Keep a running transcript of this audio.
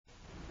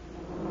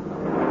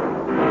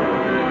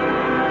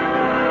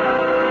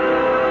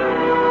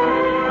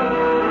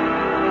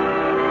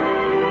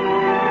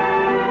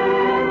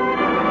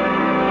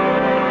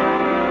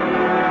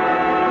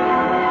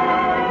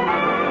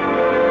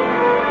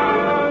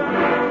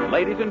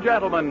ladies and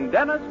gentlemen,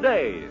 Dennis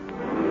Day.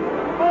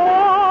 Oh,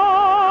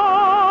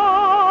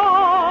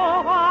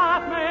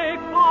 what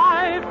makes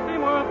life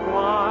seem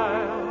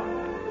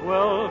worthwhile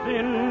dwells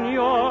in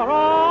your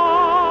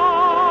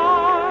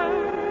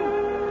eyes,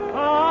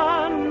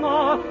 and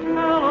the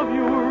smell of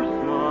your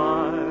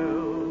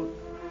smile.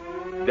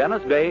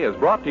 Dennis Day is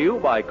brought to you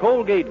by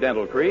Colgate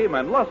Dental Cream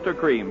and Luster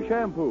Cream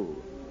Shampoo.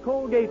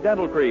 Colgate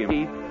Dental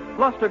Cream,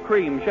 Luster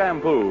Cream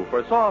Shampoo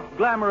for soft,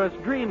 glamorous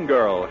dream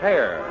girl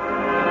hair.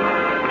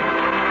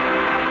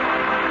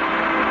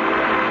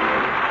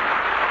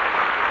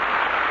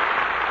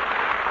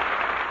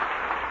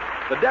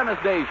 The Dennis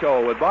Day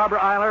Show with Barbara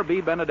Eiler,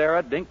 B.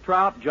 Benaderet, Dink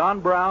Trout, John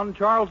Brown,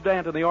 Charles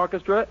Dant in the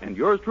orchestra, and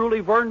yours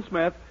truly, Vern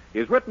Smith,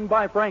 is written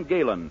by Frank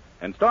Galen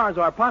and stars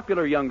our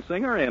popular young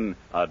singer in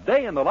A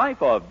Day in the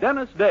Life of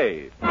Dennis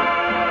Day.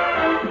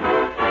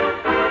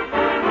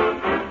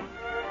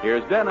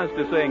 Here's Dennis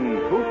to sing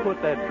Who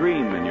Put That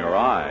Dream in Your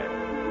Eye?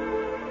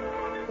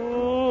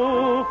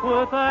 Who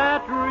put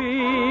that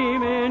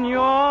dream in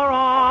your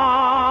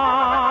eye?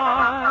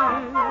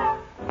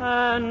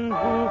 And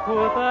who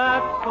put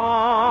that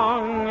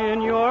song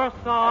in your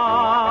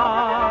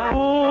sigh?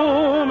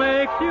 Who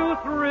makes you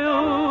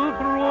thrill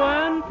through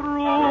and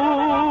through?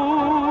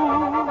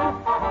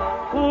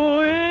 Who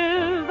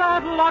is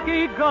that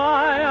lucky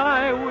guy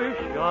I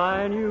wish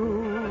I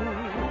knew?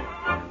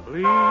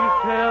 Please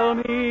tell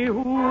me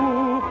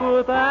who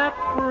put that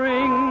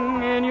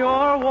spring in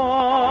your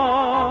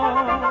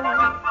walk?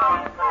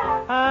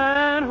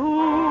 And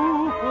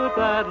who put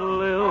that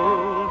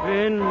lilt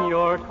in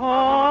your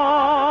talk?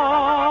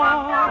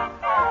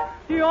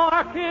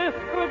 Your kiss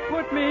could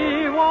put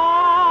me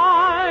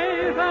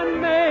wise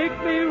and make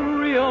me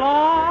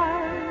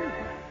realize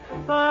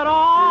that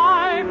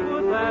I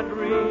put that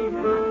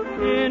dream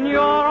in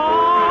your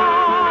eyes.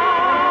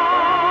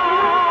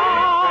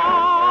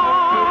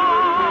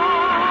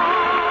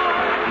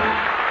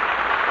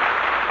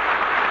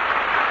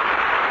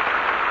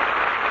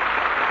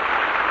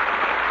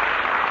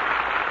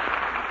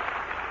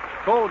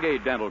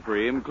 Colgate Dental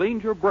Cream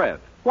cleans your breath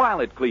while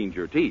it cleans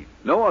your teeth.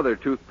 No other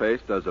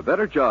toothpaste does a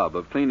better job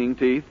of cleaning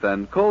teeth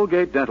than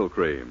Colgate Dental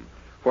Cream.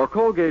 For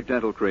Colgate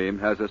Dental Cream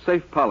has a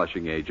safe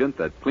polishing agent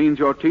that cleans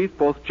your teeth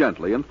both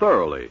gently and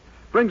thoroughly,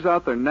 brings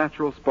out their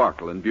natural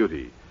sparkle and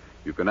beauty.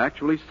 You can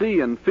actually see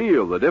and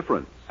feel the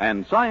difference.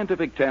 And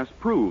scientific tests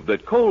prove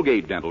that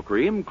Colgate Dental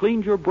Cream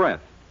cleans your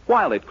breath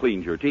while it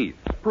cleans your teeth.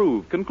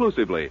 Prove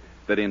conclusively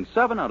that in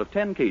 7 out of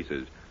 10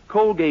 cases,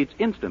 Colgate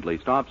instantly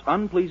stops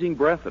unpleasing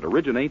breath that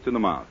originates in the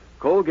mouth.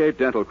 Colgate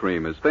Dental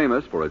Cream is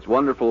famous for its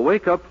wonderful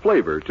wake-up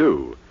flavor,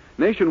 too.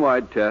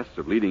 Nationwide tests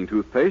of leading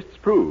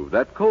toothpastes prove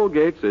that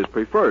Colgate's is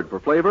preferred for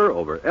flavor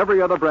over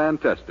every other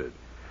brand tested.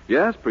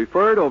 Yes,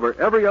 preferred over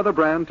every other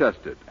brand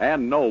tested.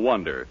 And no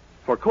wonder,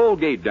 for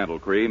Colgate Dental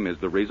Cream is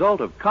the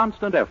result of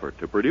constant effort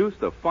to produce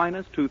the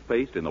finest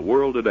toothpaste in the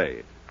world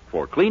today.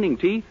 For cleaning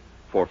teeth,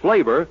 for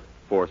flavor,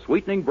 for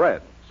sweetening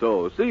breath.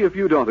 So see if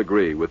you don't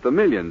agree with the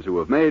millions who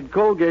have made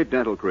Colgate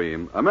Dental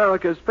Cream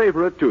America's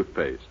favorite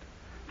toothpaste.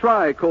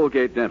 Try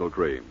Colgate Dental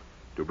Cream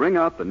to bring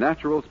out the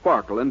natural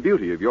sparkle and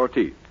beauty of your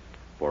teeth.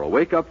 For a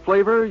wake-up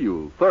flavor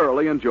you'll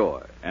thoroughly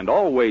enjoy. And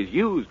always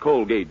use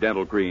Colgate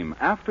Dental Cream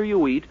after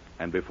you eat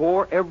and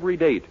before every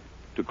date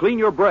to clean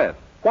your breath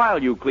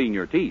while you clean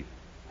your teeth.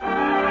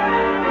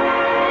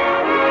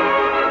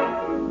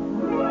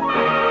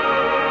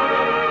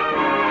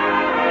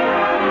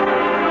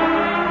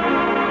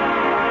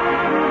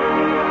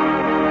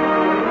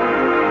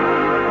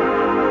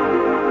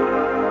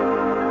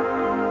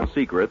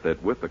 Secret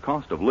that with the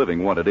cost of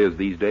living what it is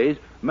these days,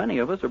 many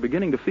of us are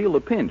beginning to feel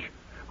the pinch.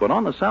 But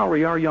on the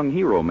salary our young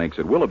hero makes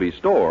at Willoughby's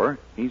store,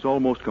 he's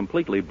almost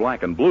completely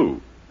black and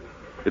blue.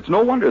 It's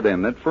no wonder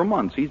then that for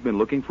months he's been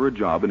looking for a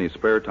job in his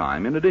spare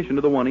time in addition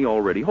to the one he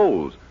already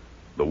holds.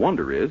 The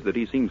wonder is that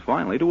he seems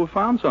finally to have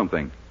found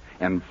something.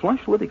 And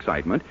flushed with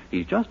excitement,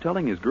 he's just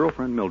telling his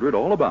girlfriend Mildred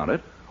all about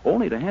it,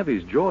 only to have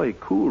his joy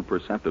cooled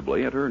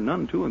perceptibly at her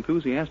none too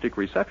enthusiastic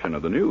reception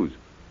of the news.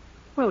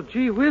 Well,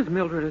 gee whiz,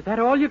 Mildred, is that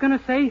all you're going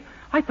to say?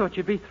 I thought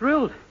you'd be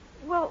thrilled.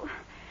 Well,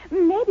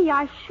 maybe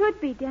I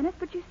should be, Dennis,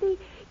 but you see,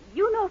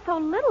 you know so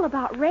little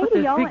about radio.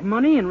 But there's big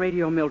money in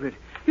radio, Mildred.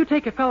 You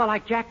take a fella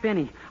like Jack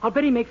Benny. I'll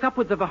bet he makes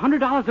upwards of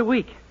 $100 a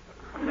week.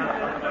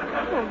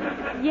 Well,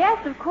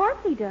 yes, of course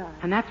he does.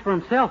 And that's for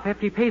himself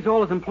after he pays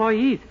all his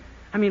employees.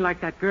 I mean,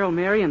 like that girl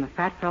Mary and the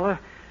fat fella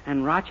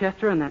and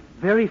Rochester and that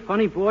very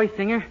funny boy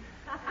singer.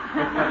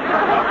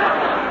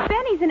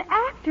 Benny's an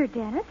actor,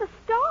 Dennis, a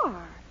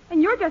star.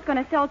 And you're just going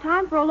to sell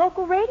time for a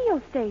local radio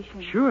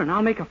station. Sure, and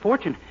I'll make a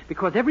fortune,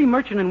 because every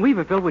merchant in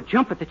Weaverville would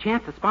jump at the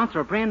chance to sponsor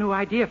a brand new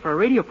idea for a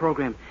radio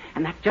program.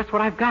 And that's just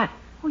what I've got.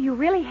 Oh, you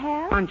really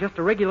have? On just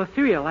a regular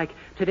serial, like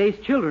Today's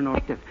Children or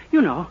Detective.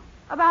 You know.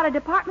 About a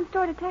department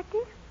store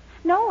detective?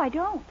 No, I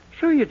don't.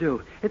 Sure you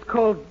do. It's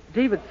called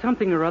David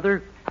Something or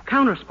Other,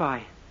 Counter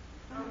Spy.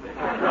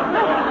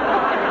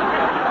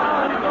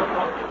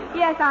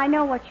 Yes, I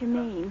know what you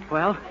mean.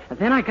 Well,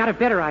 then I got a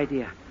better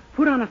idea.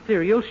 Put on a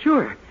serial,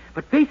 sure,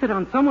 but base it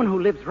on someone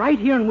who lives right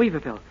here in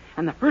Weaverville.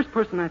 And the first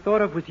person I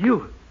thought of was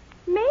you.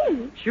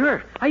 Me?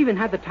 Sure. I even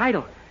had the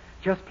title.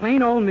 Just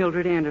plain old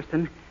Mildred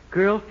Anderson,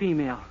 girl,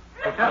 female.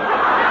 Oh,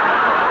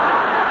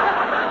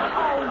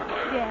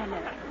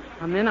 Dennis.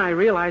 And then I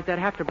realized I'd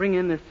have to bring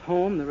in this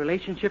home, the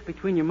relationship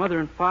between your mother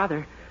and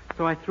father,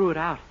 so I threw it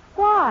out.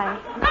 Why?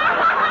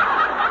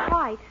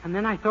 Right. And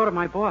then I thought of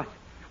my boss.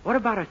 What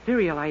about a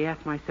serial, I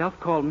asked myself,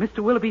 called Mr.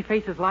 Willoughby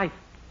Faces Life?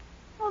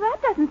 Well,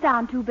 that doesn't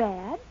sound too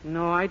bad.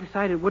 No, I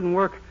decided it wouldn't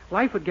work.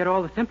 Life would get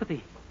all the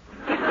sympathy.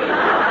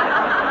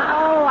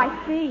 Oh, I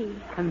see.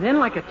 And then,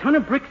 like a ton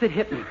of bricks, it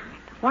hit me.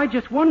 Why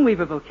just one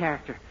Weaverville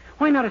character?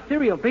 Why not a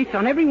serial based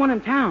on everyone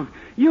in town?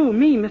 You,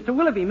 me, Mr.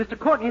 Willoughby, Mr.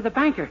 Courtney, the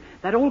banker,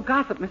 that old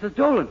gossip, Mrs.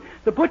 Dolan,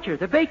 the butcher,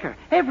 the baker,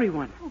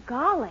 everyone. Oh,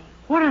 golly.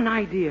 What an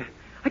idea.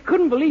 I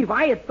couldn't believe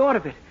I had thought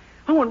of it.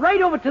 I went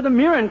right over to the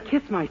mirror and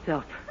kissed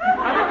myself.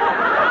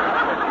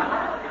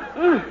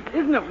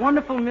 Isn't it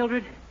wonderful,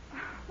 Mildred?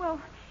 Well,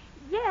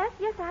 yes,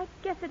 I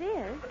guess it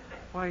is.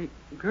 Why,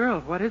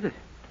 girl, what is it?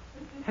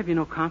 Have you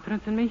no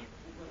confidence in me?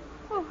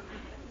 Well,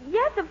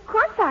 yes, of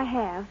course I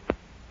have.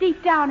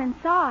 Deep down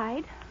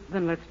inside.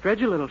 Then let's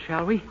dredge a little,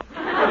 shall we?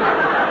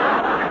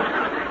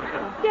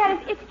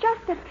 Dennis, it's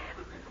just that,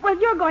 well,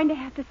 you're going to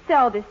have to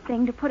sell this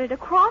thing to put it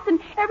across, and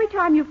every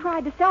time you've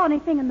tried to sell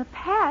anything in the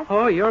past...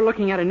 Oh, you're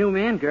looking at a new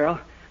man, girl.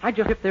 I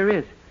just, if there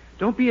is.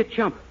 Don't be a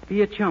chump,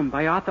 be a chum,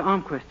 by Arthur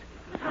Almquist.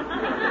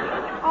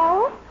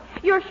 Oh?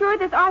 You're sure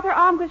this Arthur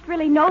Almquist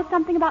really knows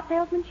something about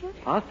salesmanship?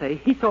 I'll say.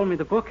 He sold me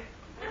the book.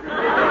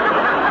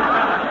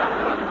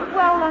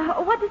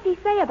 Well, what does he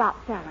say about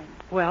selling?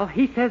 Well,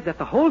 he says that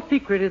the whole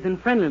secret is in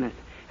friendliness.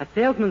 A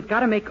salesman's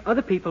got to make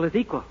other people his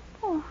equal.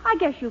 Oh, I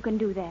guess you can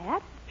do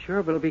that.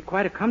 Sure, but it'll be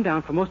quite a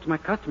come-down for most of my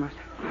customers.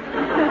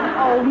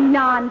 Oh,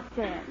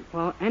 nonsense.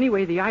 Well,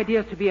 anyway, the idea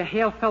is to be a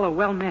hail fellow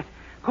well met.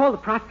 Call the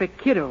prospect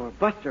Kiddo or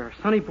Buster or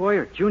Sonny Boy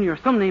or Junior or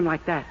some name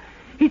like that.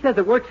 He says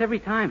it works every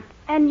time.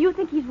 And you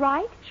think he's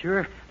right?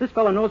 Sure. This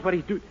fellow knows what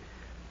he's doing.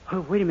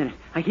 Oh, wait a minute.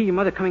 I hear your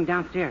mother coming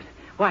downstairs.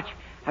 Watch.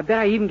 I bet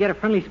I even get a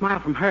friendly smile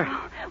from her.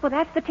 Well,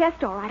 that's the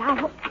test, all right. I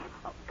hope...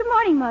 Oh, good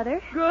morning,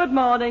 Mother. Good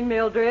morning,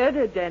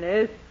 Mildred.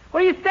 Dennis. What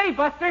do you say,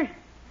 Buster?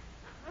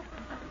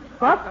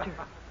 Buster.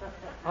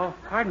 Oh,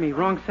 pardon me.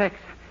 Wrong sex.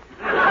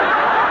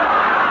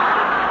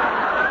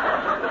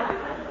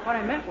 What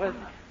I meant was,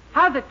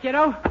 how's it,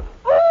 kiddo?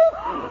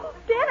 Oh,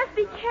 Dennis,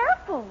 be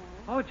careful.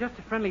 Oh, just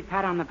a friendly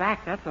pat on the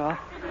back, that's all.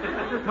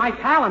 My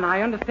pal and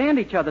I understand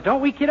each other,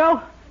 don't we,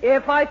 kiddo?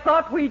 If I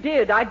thought we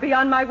did, I'd be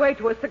on my way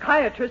to a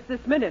psychiatrist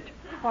this minute.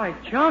 Why,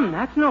 chum,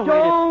 that's no way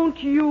Don't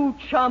you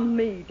chum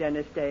me,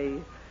 Dennis Day.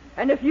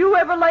 And if you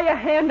ever lay a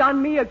hand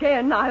on me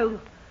again, I'll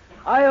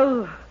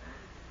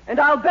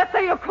bet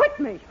they acquit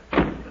me.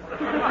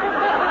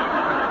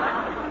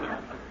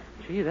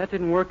 Gee, that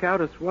didn't work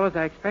out as well as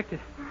I expected.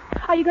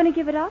 Are you going to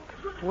give it up?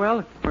 Well,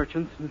 it's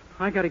merchants, and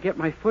I got to get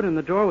my foot in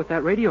the door with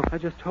that radio. I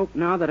just hope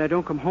now that I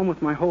don't come home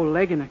with my whole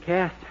leg in a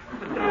cast.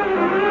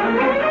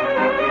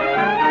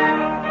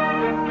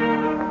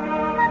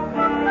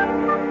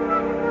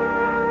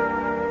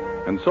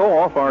 And so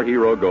off our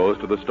hero goes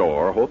to the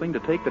store, hoping to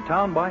take the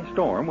town by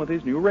storm with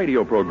his new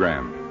radio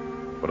program.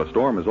 But a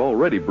storm is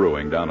already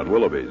brewing down at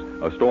Willoughby's,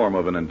 a storm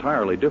of an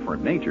entirely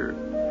different nature.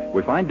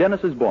 We find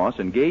Dennis's boss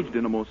engaged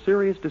in a most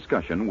serious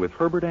discussion with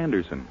Herbert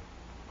Anderson.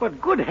 But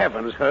good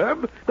heavens,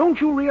 Herb, don't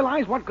you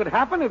realize what could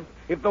happen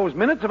if those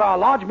minutes of our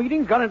lodge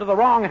meetings got into the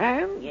wrong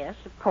hands? Yes,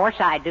 of course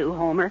I do,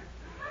 Homer.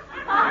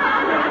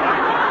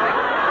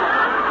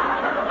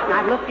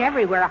 I've looked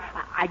everywhere.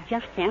 I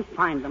just can't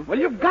find them. Well,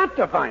 you've got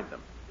to find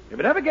them. If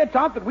it ever gets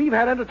out that we've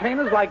had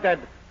entertainers like that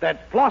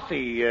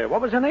Flossie,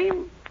 what was her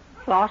name?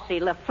 Flossie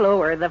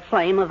LaFleur, the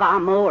flame of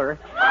amour.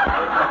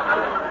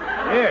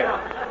 Yeah.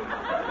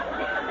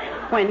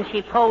 When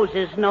she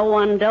poses, no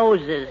one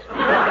dozes.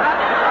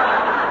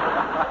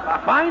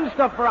 Fine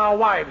stuff for our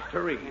wives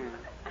to read.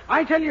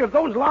 I tell you, if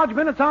those lodge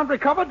minutes aren't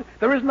recovered,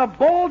 there isn't a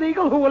bald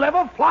eagle who will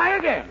ever fly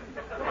again.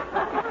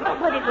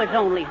 But it was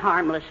only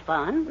harmless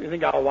fun. You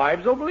think our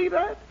wives will believe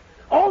that?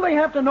 All they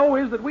have to know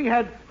is that we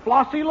had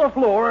Flossie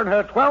LaFleur and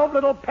her 12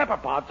 little pepper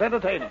pots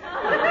entertaining.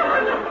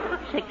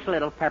 6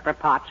 little pepper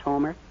pots,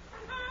 Homer.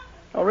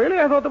 Oh, really?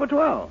 I thought there were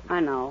 12.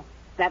 I know.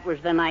 That was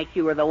the night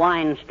you were the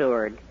wine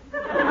steward.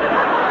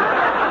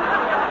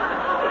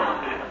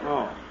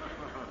 Oh.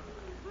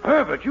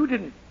 Herbert, you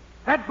didn't...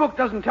 That book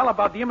doesn't tell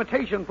about the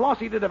imitation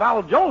Flossie did of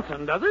Al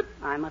Jolson, does it?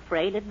 I'm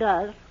afraid it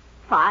does.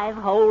 5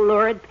 whole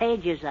lurid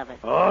pages of it.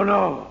 Oh,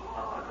 no.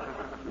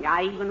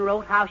 I even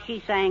wrote how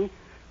she sang,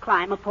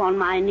 "Climb upon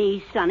my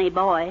knees, sonny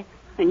boy,"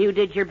 and you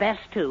did your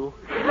best to.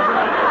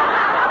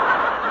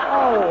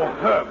 Oh,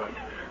 Herbert.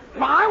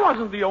 Well, I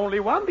wasn't the only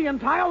one. The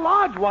entire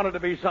lodge wanted to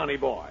be Sonny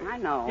Boy. I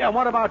know. Yeah,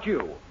 what about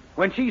you?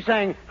 When she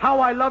sang, "How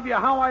I love you,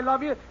 how I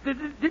love you,"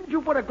 didn't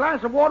you put a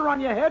glass of water on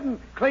your head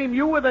and claim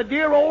you were the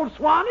dear old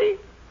Swanee?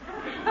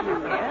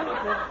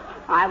 Yes,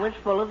 I was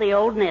full of the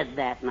old Ned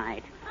that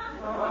night.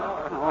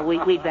 Oh,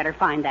 we'd better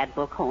find that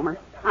book, Homer.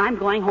 I'm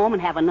going home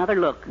and have another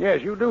look.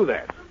 Yes, you do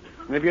that.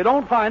 And if you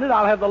don't find it,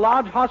 I'll have the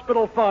Lodge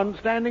Hospital Fund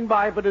standing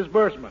by for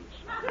disbursements.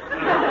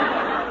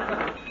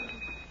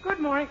 Good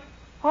morning.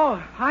 Oh,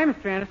 hi,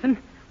 Mr. Anderson.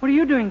 What are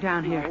you doing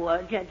down here?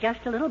 Oh, just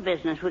a little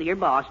business with your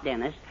boss,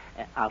 Dennis.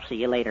 I'll see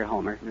you later,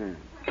 Homer.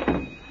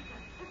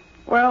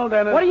 Well,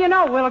 Dennis. What do you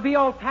know, Willoughby,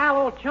 old pal,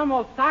 old chum,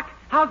 old sock?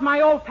 How's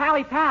my old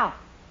pally pal?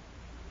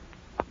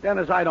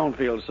 Dennis, I don't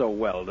feel so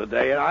well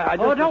today. I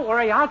just... Oh, don't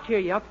worry. I'll cheer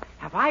you up.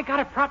 Have I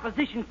got a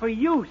proposition for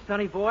you,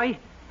 sonny boy?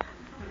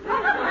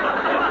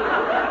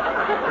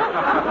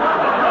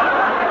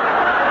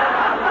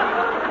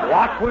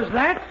 What was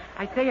that?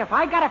 I say, if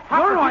I got a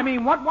proposition... No, I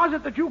mean, what was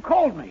it that you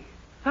called me?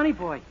 Sonny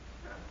boy.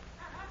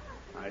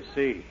 I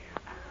see.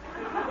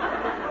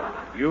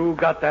 You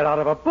got that out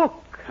of a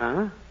book,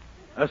 huh?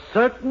 A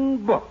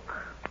certain book.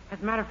 As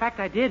a matter of fact,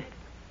 I did.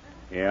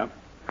 Yeah.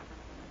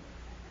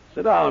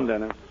 Sit down,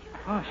 Dennis.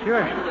 Oh,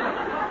 sure.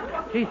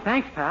 Gee,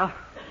 thanks, pal.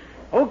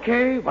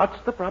 Okay, what's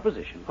the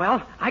proposition?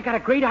 Well, I got a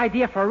great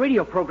idea for a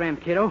radio program,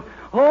 kiddo.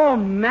 Oh,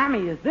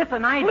 Mammy, is this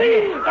an idea?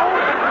 Please,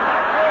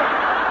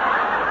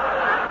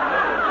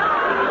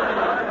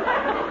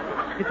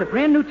 It's a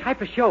brand new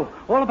type of show,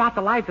 all about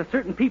the lives of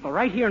certain people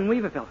right here in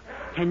Weaverville.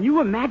 Can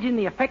you imagine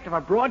the effect of a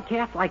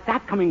broadcast like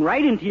that coming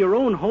right into your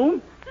own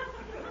home?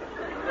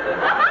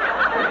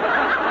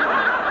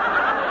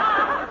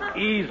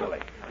 Easily.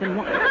 Then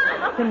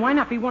why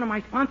not be one of my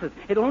sponsors?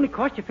 It'll only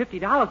cost you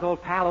 $50,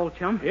 old pal, old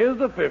chum. Here's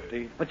the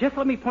 50. But just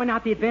let me point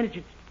out the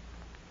advantages.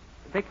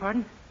 Beg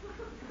pardon?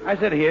 I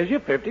said, here's your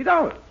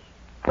 $50.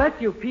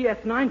 Bless you,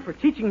 PS9, for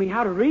teaching me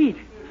how to read.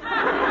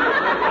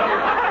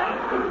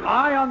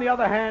 I, on the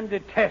other hand,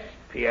 detest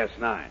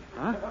PS9.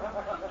 Huh?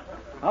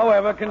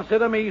 However,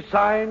 consider me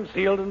signed,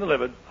 sealed, and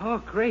delivered. Oh,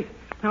 great.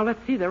 Now, let's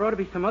see. There ought to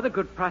be some other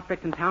good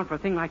prospect in town for a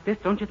thing like this,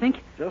 don't you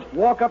think? Just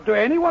walk up to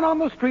anyone on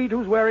the street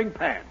who's wearing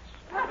pants.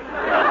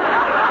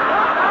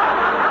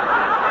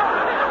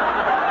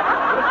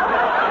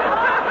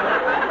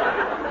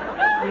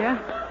 Yeah?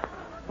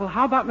 Well,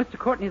 how about Mr.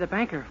 Courtney, the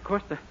banker? Of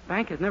course, the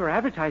bank has never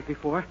advertised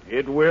before.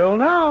 It will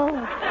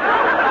now.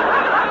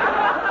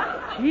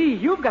 Gee,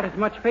 you've got as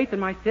much faith in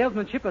my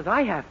salesmanship as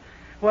I have.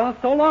 Well,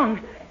 so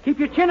long. Keep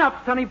your chin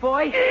up, sonny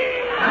boy.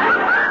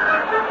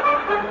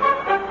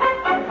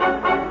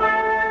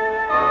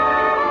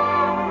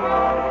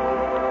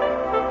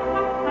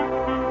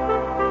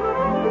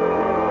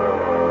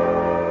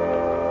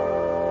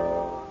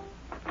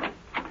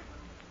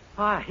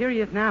 Here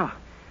he is now.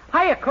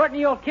 Hiya,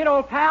 Courtney, old kid,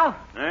 old pal.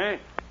 Hey,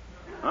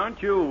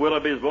 aren't you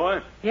Willoughby's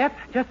boy? Yep,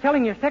 just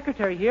telling your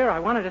secretary here I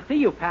wanted to see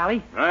you,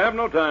 Pally. I have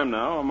no time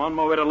now. I'm on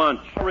my way to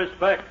lunch.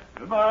 Respect.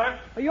 Goodbye.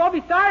 Well, you'll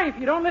be sorry if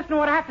you don't listen to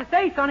what I have to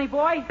say, sonny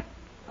boy.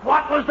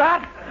 What was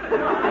that?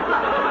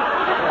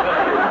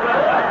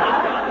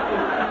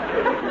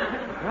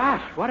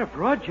 Gosh, what a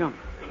broad jump.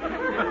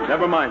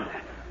 Never mind.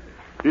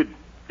 Did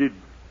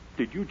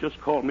you just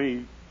call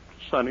me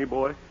Sonny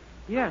Boy?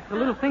 Yeah, it's a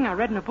little thing I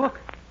read in a book.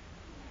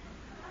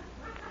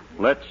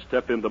 Let's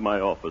step into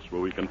my office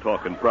where we can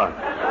talk in private.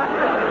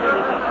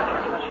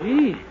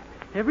 Gee,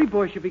 every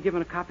boy should be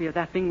given a copy of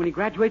that thing when he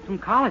graduates from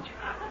college.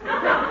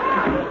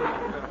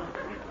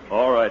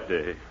 All right,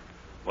 Dave.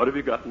 What have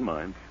you got in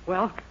mind?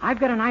 Well, I've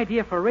got an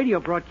idea for a radio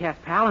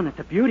broadcast, pal, and it's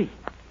a beauty.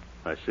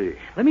 I see.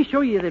 Let me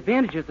show you the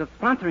advantages of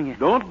sponsoring it.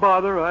 Don't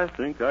bother. I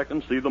think I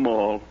can see them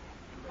all.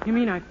 You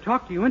mean I've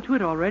talked you into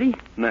it already?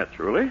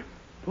 Naturally.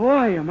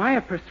 Boy, am I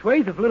a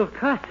persuasive little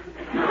cuss.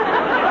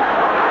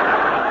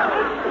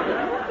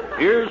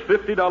 Here's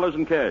 $50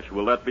 in cash.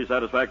 Will that be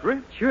satisfactory?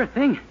 Sure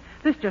thing.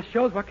 This just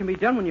shows what can be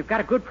done when you've got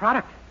a good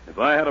product. If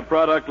I had a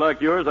product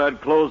like yours,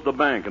 I'd close the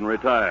bank and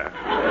retire.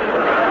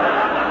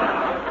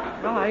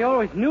 Well, I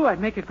always knew I'd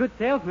make a good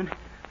salesman.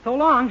 So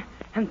long,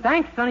 and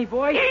thanks, sonny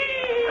boy.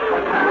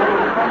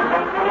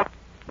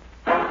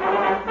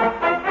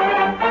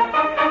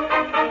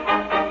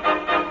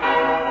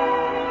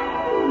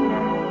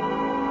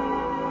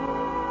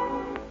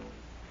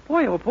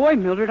 Boy, oh boy,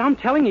 Mildred, I'm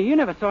telling you, you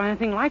never saw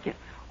anything like it.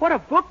 What a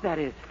book that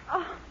is.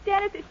 Oh,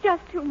 Dennis, it's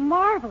just too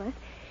marvelous.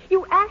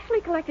 You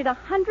actually collected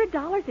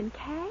 $100 in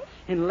cash?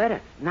 In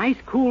lettuce. Nice,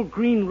 cool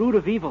green root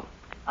of evil.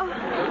 Oh,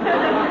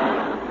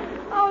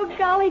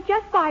 golly,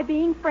 just by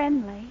being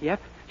friendly.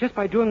 Yep, just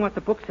by doing what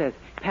the book says,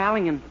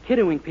 palling and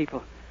kiddoing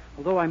people.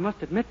 Although I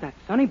must admit that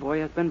Sonny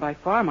Boy has been by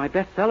far my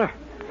best seller.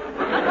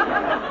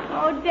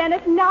 Oh,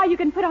 Dennis, now you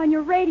can put on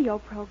your radio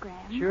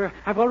program. Sure.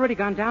 I've already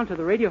gone down to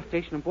the radio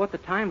station and bought the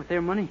time with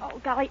their money. Oh,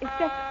 golly, it's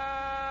just...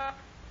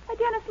 Why,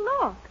 Dennis,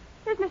 look.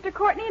 There's Mr.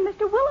 Courtney and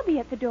Mr. Willoughby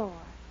at the door.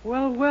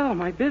 Well,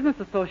 my business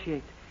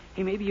associates.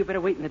 Hey, maybe you better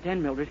wait in the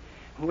den, Mildred.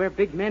 We're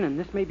big men, and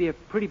this may be a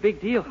pretty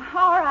big deal.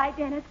 All right,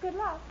 Dennis, good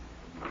luck.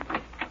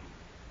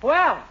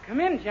 Well,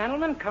 come in,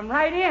 gentlemen. Come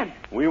right in.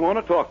 We want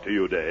to talk to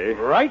you, Dave.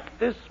 Right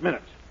this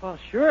minute. Well,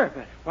 sure,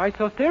 but why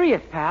so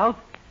serious, pals?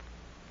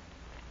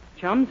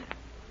 Chums?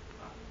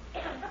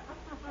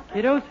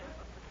 Kiddos?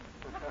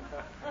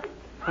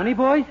 Honey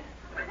boys?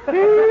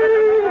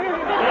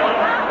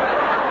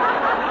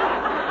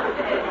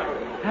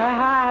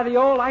 Ha, the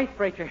old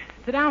icebreaker.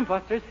 Sit down,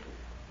 Busters.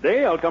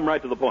 Dave, I'll come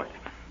right to the point.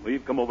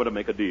 We've come over to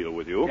make a deal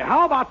with you. Yeah,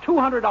 how about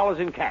 $200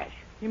 in cash?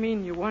 You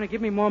mean you want to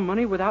give me more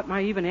money without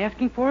my even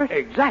asking for it?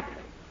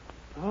 Exactly.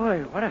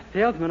 Boy, what a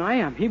salesman I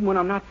am. Even when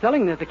I'm not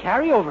selling, there's a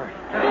carryover.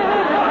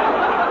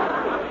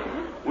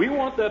 We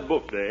want that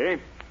book, Day.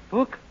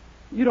 Book?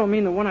 You don't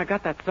mean the one I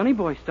got that Sonny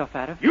Boy stuff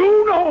out of?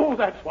 You know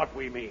that's what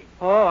we mean.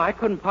 Oh, I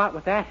couldn't part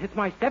with that. It's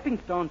my stepping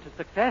stone to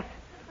success.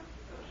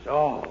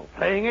 So,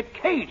 playing it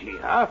cagey,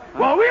 huh?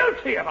 Well, we'll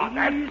see about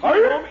that.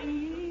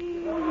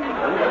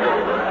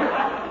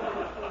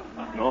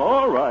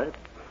 All right.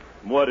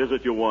 What is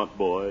it you want,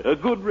 boy? A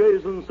good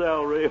raise in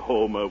salary?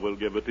 Homer will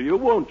give it to you,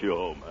 won't you,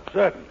 Homer?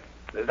 Certainly.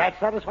 Does that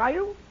satisfy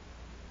you?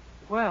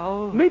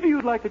 Well... Maybe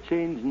you'd like a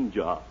change in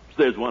jobs.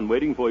 There's one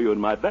waiting for you in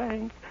my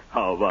bank.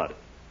 How about it?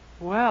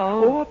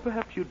 Well... Or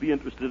perhaps you'd be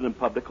interested in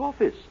public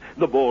office.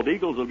 The Bald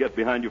Eagles will get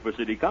behind you for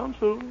city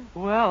council.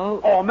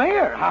 Well... Or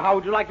mayor. How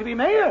would you like to be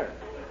mayor?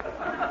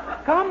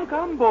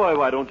 Come, boy.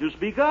 Why don't you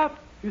speak up?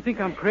 You think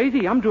I'm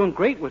crazy? I'm doing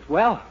great with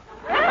well.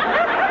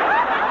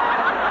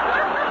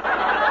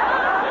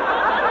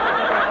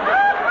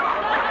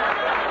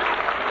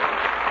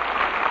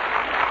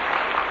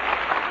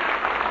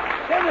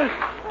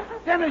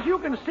 Dennis, you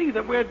can see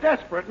that we're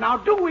desperate. Now,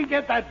 do we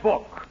get that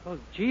book? Oh,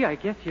 gee, I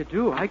guess you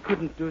do. I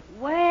couldn't do it.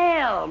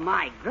 Well,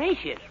 my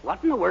gracious,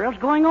 what in the world's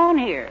going on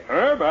here?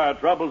 Herb, our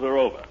troubles are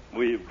over.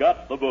 We've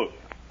got the book.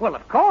 Well,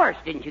 of course.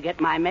 Didn't you get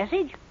my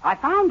message? I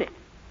found it.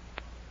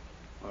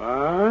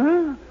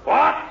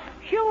 What?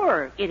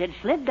 Sure. It had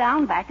slid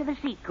down back of the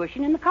seat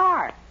cushion in the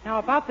car. Now,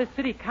 about this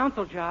city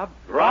council job...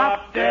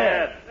 Drop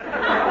dead.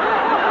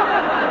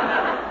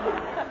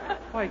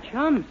 Why,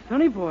 chums,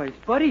 Sonny Boys,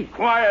 buddies.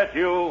 Quiet,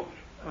 you.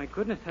 My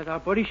goodness, has our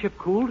buddyship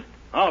cooled?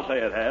 I'll say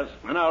it has.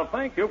 And I'll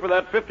thank you for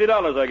that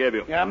 $50 I gave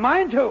you. Yeah,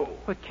 mine too.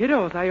 But,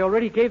 kiddos, I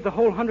already gave the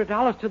whole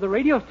 $100 to the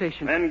radio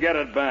station. Then get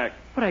it back.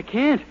 But I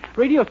can't.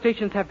 Radio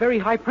stations have very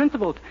high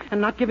principles,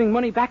 and not giving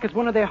money back is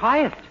one of their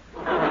highest.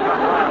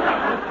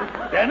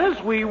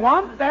 Dennis, we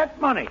want that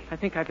money. I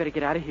think I better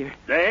get out of here.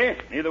 Day,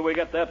 either we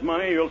get that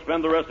money or you'll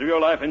spend the rest of your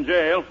life in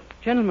jail.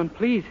 Gentlemen,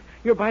 please,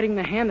 you're biting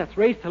the hand that's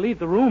raised to leave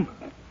the room.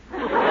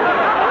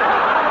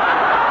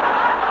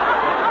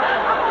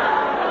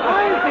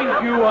 I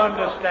think you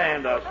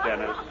understand us,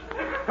 Dennis.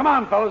 Come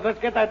on, fellas, let's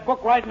get that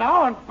book right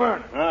now and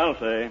burn it. I'll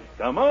say.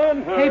 Come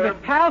on, Herb. Hey,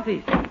 but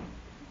palsies.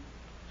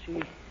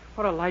 Gee,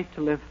 what a life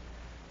to live.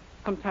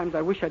 Sometimes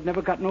I wish I'd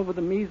never gotten over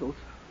the measles.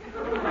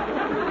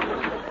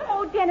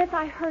 Oh, Dennis,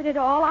 I heard it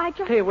all. I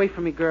just... Stay away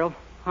from me, girl.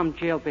 I'm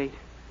jailbait.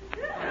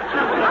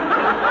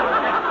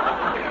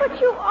 But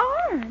you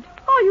aren't.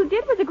 All you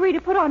did was agree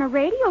to put on a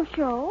radio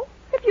show.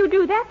 If you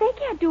do that, they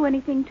can't do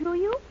anything to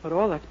you. But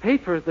all that's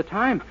paid for is the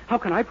time. How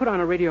can I put on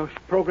a radio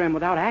program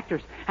without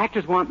actors?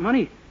 Actors want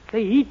money.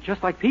 They eat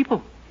just like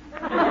people.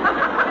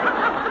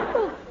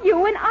 Well,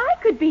 you and I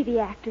could be the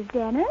actors,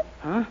 Dennis.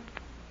 Huh?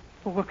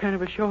 Well, what kind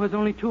of a show has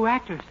only 2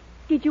 actors?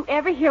 Did you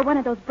ever hear one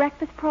of those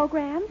breakfast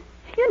programs?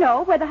 You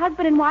know, where the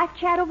husband and wife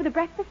chat over the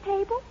breakfast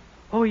table?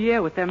 Oh, yeah,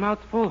 with their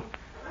mouths full.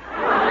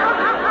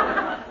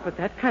 But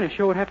that kind of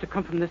show would have to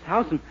come from this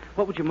house, and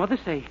what would your mother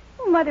say?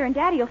 Well, Mother and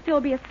Daddy will still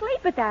be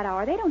asleep at that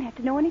hour. They don't have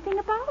to know anything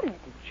about it.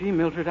 Gee,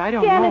 Mildred, I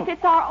don't Dennis, know.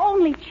 it's our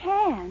only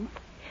chance.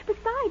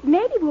 Besides,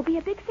 maybe we'll be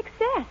a big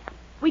success.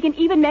 We can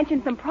even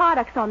mention some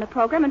products on the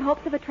program in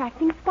hopes of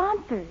attracting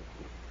sponsors.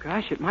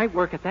 Gosh, it might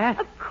work at that.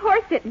 Of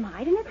course it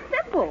might, and it's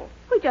simple.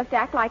 We just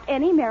act like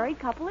any married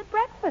couple at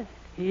breakfast.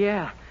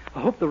 Yeah. I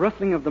hope the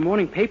rustling of the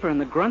morning paper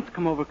and the grunts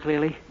come over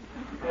clearly.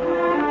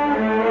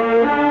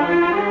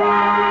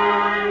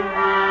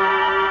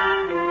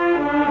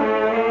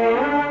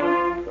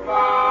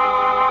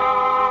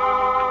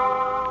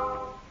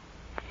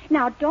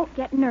 Now, don't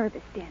get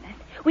nervous, Dennis.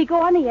 We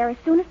go on the air as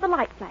soon as the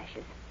light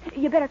flashes.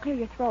 You better clear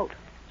your throat.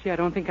 Gee, I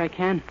don't think I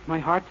can. My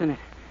heart's in it.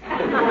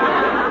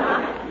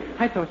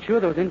 I thought sure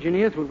those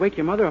engineers would wake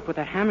your mother up with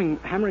that hammering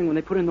when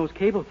they put in those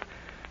cables.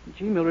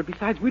 Gee, Mildred,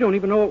 besides, we don't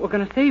even know what we're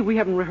going to say. We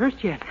haven't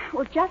rehearsed yet.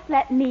 Well, just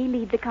let me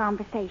lead the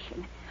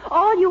conversation.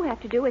 All you have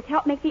to do is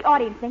help make the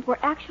audience think we're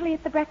actually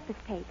at the breakfast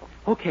table.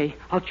 Okay,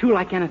 I'll chew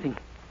like anything.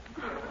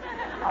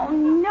 Oh,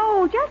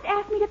 no, just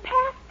ask me to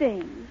pass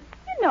things.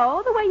 You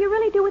know, the way you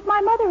really do with my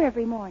mother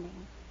every morning.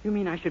 You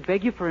mean I should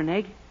beg you for an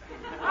egg?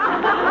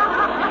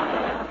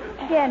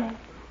 Dennis,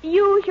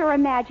 use your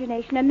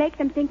imagination and make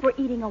them think we're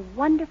eating a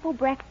wonderful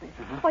breakfast.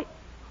 Why,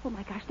 oh,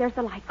 my gosh, there's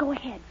the light. Go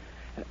ahead.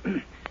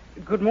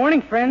 Good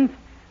morning, friends.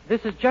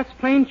 This is just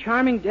plain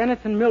charming Dennis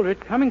and Mildred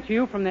coming to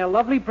you from their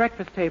lovely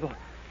breakfast table,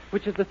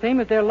 which is the same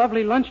as their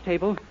lovely lunch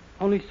table,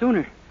 only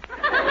sooner.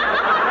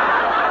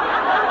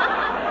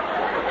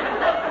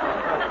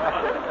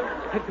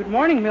 Good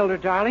morning,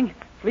 Mildred, darling.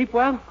 Sleep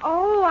well?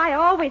 Oh, I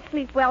always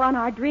sleep well on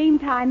our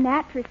Dreamtime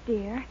mattress,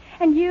 dear.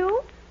 And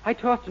you? I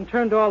tossed and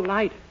turned all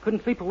night.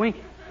 Couldn't sleep a wink.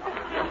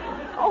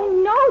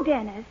 Oh, no,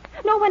 Dennis.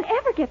 No one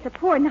ever gets a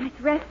poor night's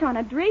rest on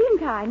a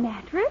Dreamtime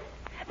mattress.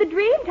 The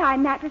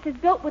Dreamtime mattress is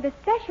built with a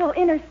special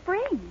inner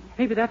spring.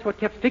 Maybe that's what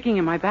kept sticking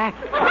in my back.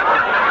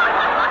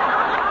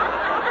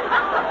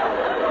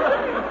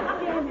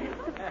 Dennis,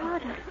 the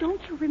product,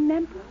 don't you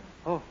remember?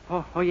 Oh,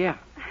 yeah.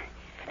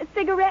 A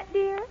cigarette,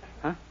 dear?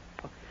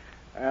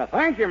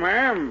 Thank you,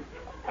 ma'am.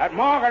 At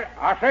Market,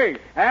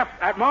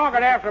 at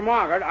Market after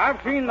Market,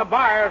 I've seen the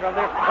buyers of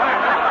this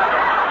brand.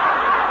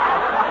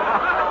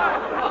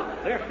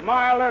 This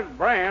mileage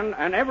brand,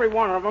 and every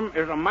one of them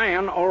is a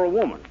man or a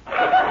woman.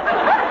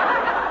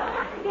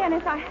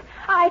 Dennis,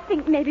 I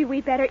think maybe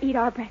we better eat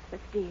our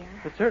breakfast, dear.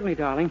 Well, certainly,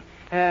 darling.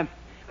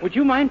 Would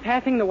you mind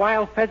passing the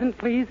wild pheasant,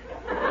 please?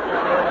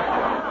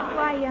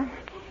 Why,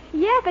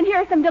 yes, and here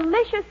are some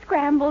delicious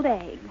scrambled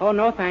eggs. Oh,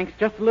 no, thanks.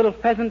 Just a little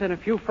pheasant and a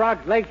few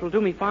frogs' legs will do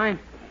me fine.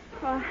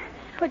 Well,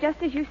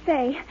 just as you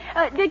say.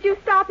 Did you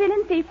stop in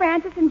and see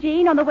Francis and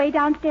Jean on the way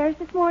downstairs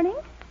this morning?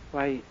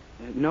 Why,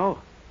 no.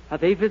 Are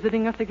they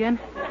visiting us again?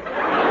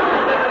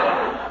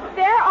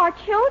 There are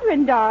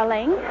children,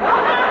 darling.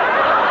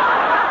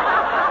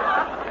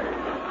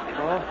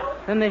 Oh,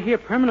 then they're here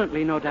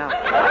permanently, no doubt.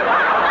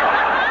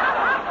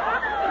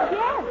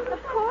 Yes,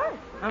 of course.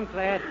 I'm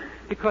glad,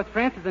 because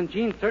Francis and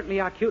Jean certainly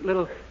are cute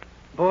little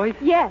boys.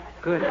 Yes.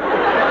 Good.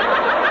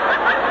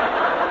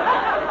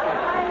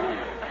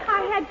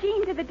 I had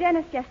Jean to the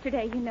dentist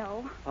yesterday, you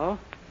know. Oh?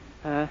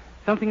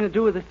 Something to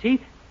do with his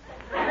teeth?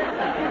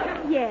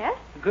 Yes.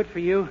 Good for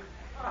you.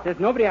 There's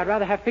nobody I'd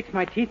rather have fix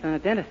my teeth than a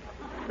dentist.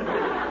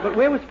 But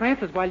where was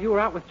Francis while you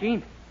were out with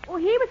Jean? Well,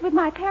 he was with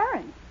my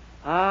parents.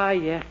 Ah,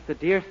 yes, the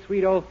dear,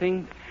 sweet old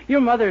things. Your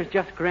mother is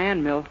just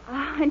grand, Mill.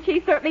 Oh, and she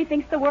certainly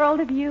thinks the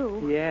world of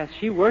you. Yes,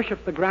 she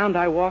worships the ground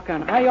I walk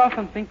on. I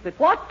often think that...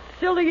 What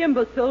silly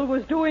imbecile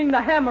was doing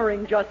the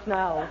hammering just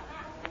now?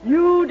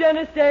 You,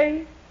 Dennis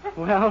Day?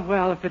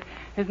 Well, if it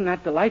isn't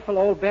that delightful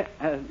old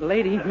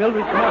lady,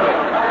 Mildred's mother.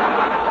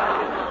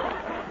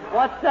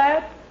 What's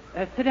that?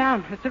 Sit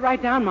down. Sit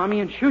right down, Mommy,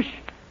 and shush.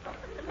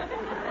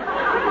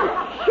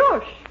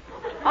 Shush.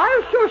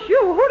 I'll shush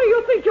you. Who do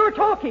you think you're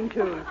talking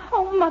to?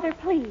 Oh, Mother,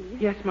 please.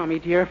 Yes, Mommy,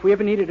 dear. If we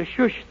ever needed a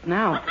shush, it's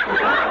now.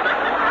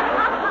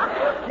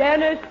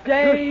 Dennis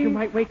Day. Shush, you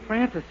might wake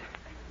Francis.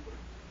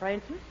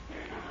 Francis?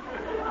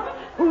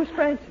 Who's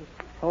Francis?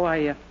 Oh,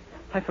 I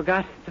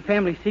forgot. It's a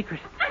family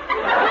secret.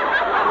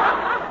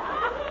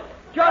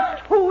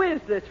 Just who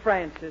is this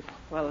Francis?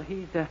 Well,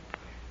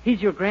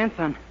 he's your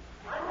grandson.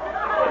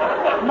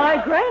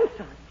 My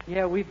grandson?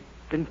 Yeah, we've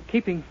been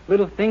keeping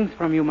little things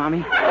from you,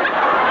 Mommy.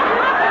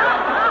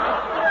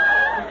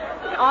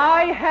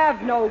 I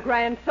have no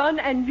grandson,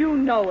 and you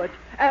know it.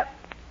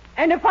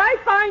 And if I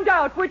find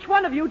out which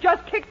one of you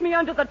just kicked me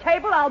under the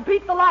table, I'll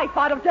beat the life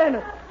out of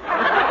Dennis.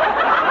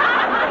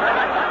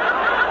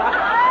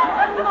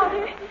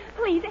 Mother,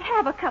 please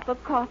have a cup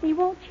of coffee,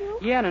 won't you?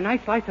 Yeah, and a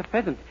nice slice of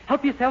pheasant.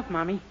 Help yourself,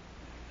 Mommy.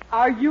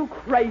 Are you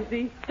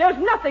crazy? There's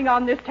nothing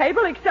on this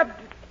table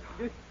except...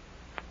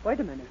 Wait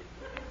a minute.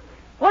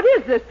 What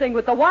is this thing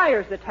with the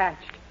wires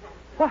attached?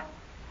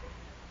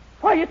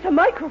 Why, it's a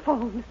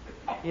microphone.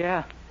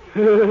 Yeah.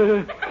 See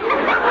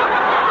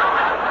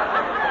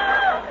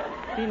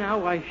now,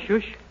 why,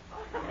 shush.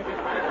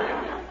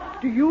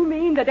 Do you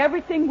mean that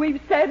everything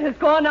we've said has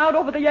gone out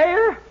over the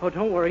air? Oh,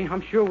 don't worry.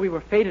 I'm sure we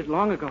were fated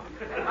long ago.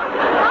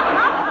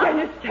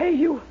 Dennis Day,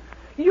 you...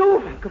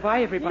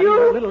 Goodbye, everybody.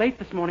 We're a little late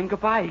this morning.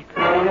 Goodbye.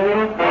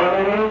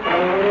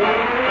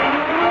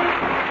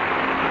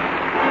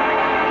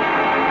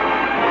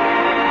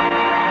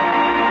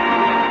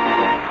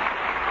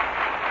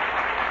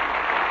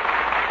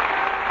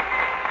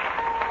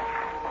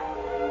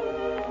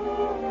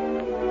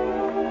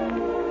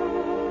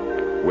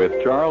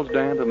 With Charles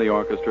Dant and the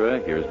orchestra,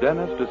 here's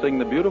Dennis to sing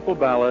the beautiful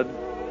ballad,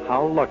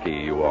 How Lucky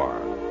You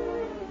Are.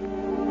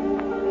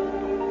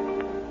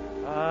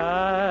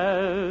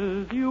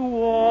 As you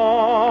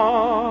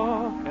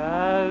walk,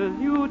 as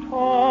you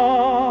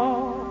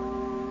talk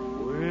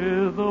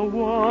with the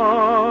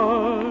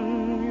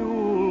one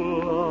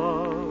you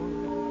love,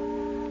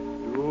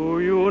 do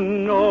you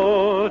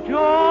know just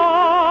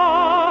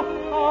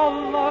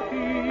how lucky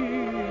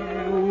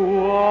you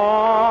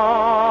are?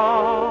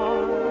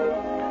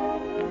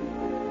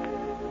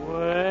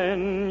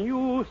 When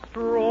you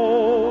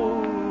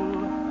stroll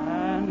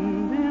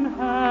hand in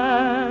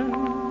hand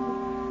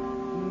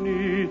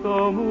neath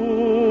the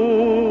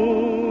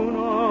moon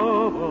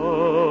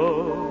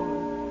above,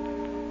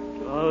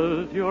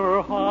 does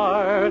your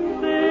heart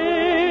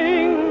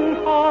sing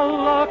how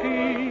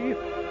lucky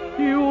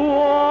you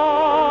are?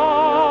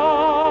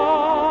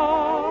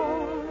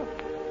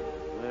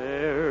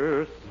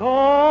 There's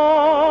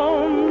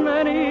so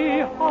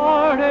many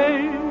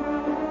heartaches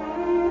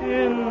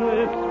in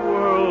this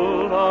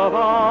world of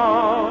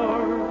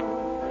ours,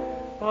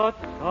 but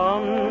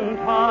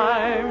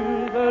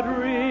sometimes a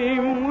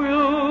dream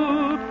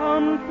will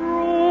come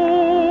true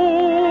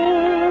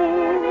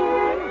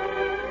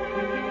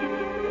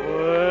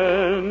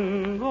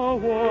when the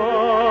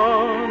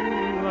one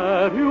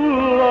that you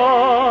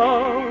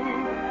love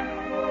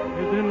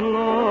is in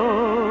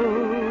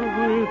love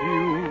with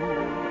you.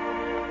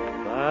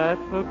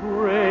 That's the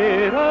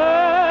greatest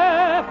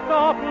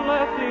of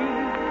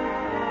blessings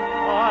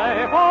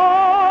I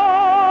hope,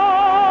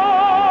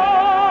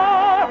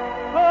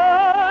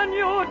 and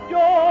you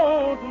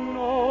don't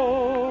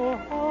know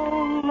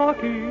how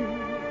lucky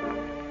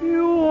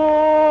you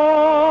are.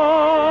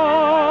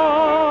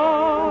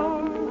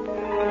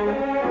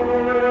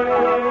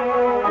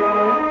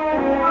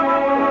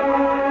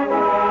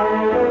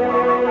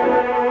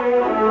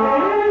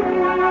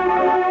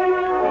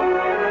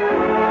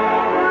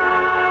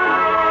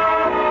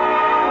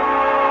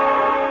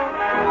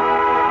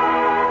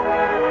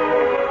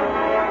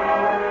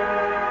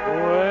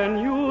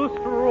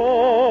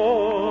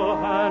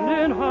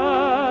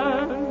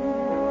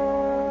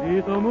 See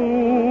the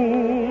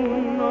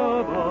moon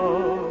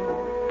above.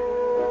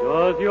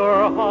 Does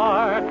your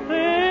heart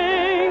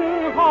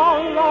sing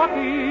how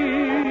lucky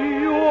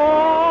you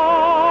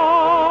are?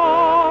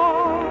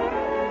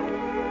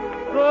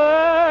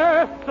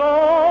 There's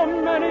so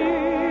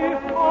many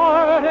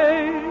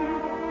heartaches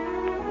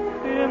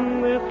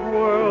in this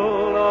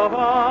world of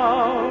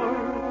ours,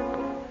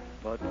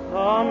 but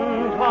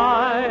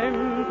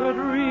sometimes a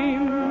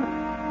dream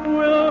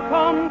will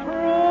come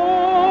true.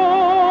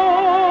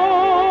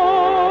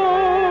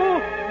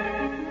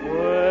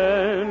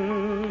 When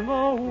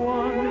the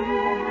one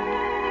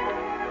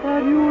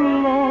that you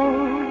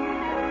love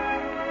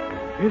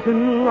is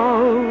in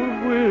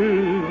love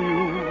with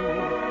you,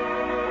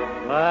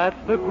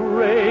 that's the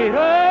greatest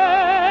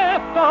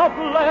of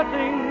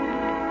blessings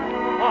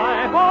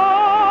I have.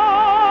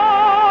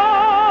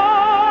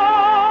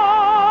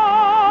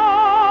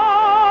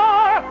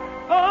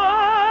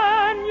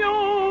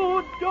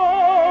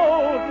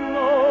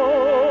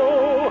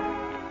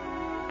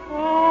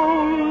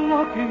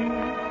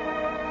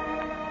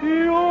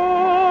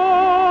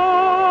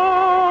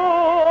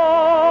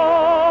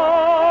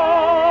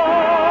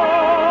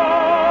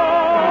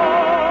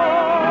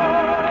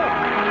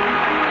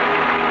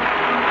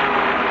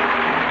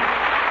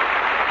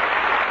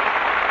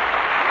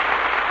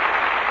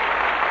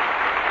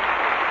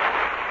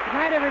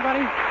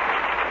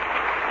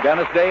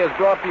 Dennis Day is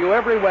brought to you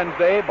every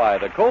Wednesday by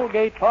the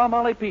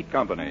Colgate-Palmolive Peet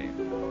Company.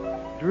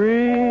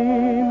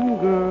 Dream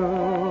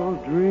girl,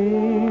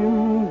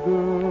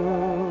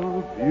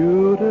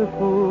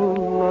 beautiful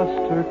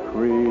luster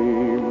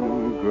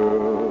cream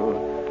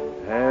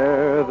girl,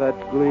 hair that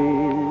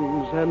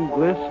gleams and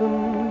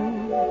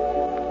glistens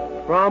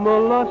from a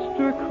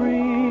luster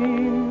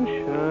cream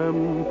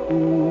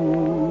shampoo.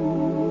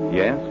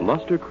 Yes,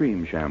 Luster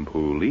Cream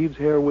Shampoo leaves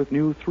hair with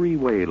new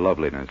three-way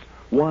loveliness.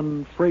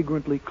 1,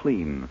 fragrantly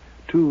clean.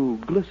 2,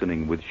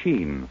 glistening with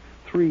sheen.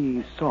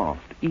 3,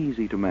 soft,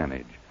 easy to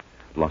manage.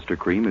 Luster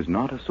Cream is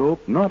not a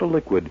soap, not a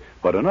liquid,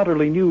 but an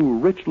utterly new,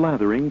 rich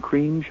lathering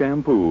cream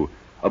shampoo.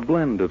 A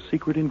blend of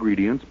secret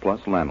ingredients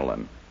plus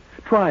lanolin.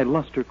 Try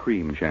Luster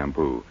Cream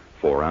Shampoo.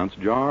 4-ounce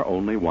jar,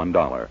 only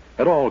 $1.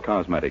 At all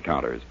cosmetic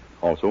counters.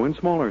 Also in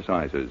smaller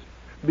sizes.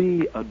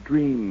 Be a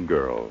dream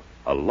girl.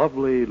 A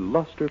lovely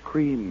Luster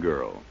Cream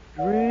girl.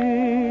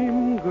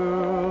 Dream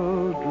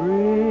girl,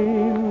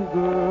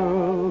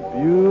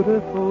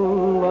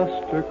 beautiful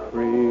luster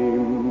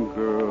cream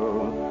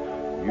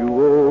girl, you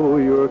owe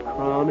your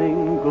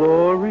crowning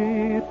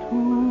glory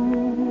to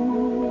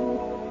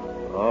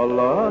a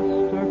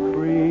luster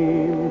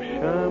cream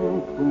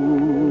shampoo.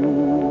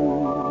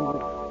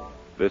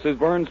 This is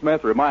Vern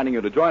Smith reminding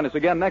you to join us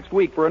again next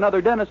week for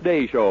another Dennis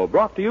Day Show,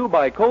 brought to you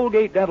by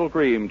Colgate Dental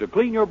Cream to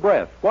clean your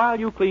breath while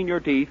you clean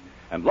your teeth,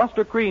 and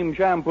Luster Cream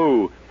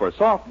Shampoo for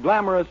soft,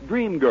 glamorous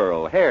dream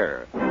girl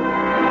hair.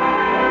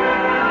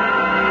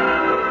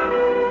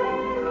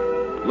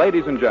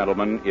 Ladies and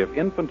gentlemen, if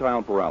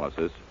infantile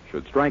paralysis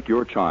should strike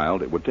your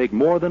child, it would take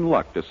more than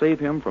luck to save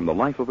him from the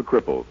life of a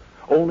cripple.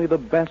 Only the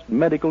best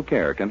medical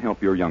care can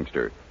help your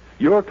youngster.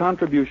 Your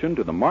contribution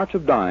to the March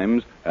of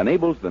Dimes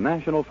enables the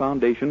National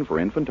Foundation for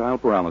Infantile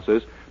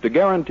Paralysis to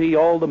guarantee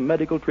all the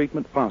medical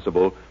treatment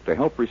possible to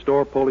help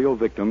restore polio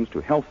victims to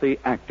healthy,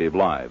 active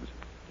lives.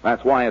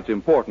 That's why it's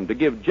important to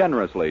give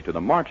generously to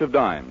the March of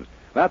Dimes.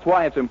 That's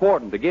why it's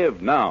important to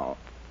give now.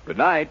 Good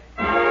night.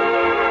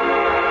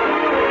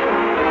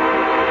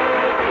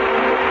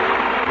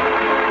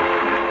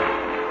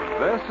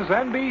 This is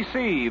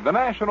NBC, the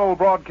national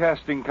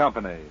broadcasting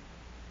company.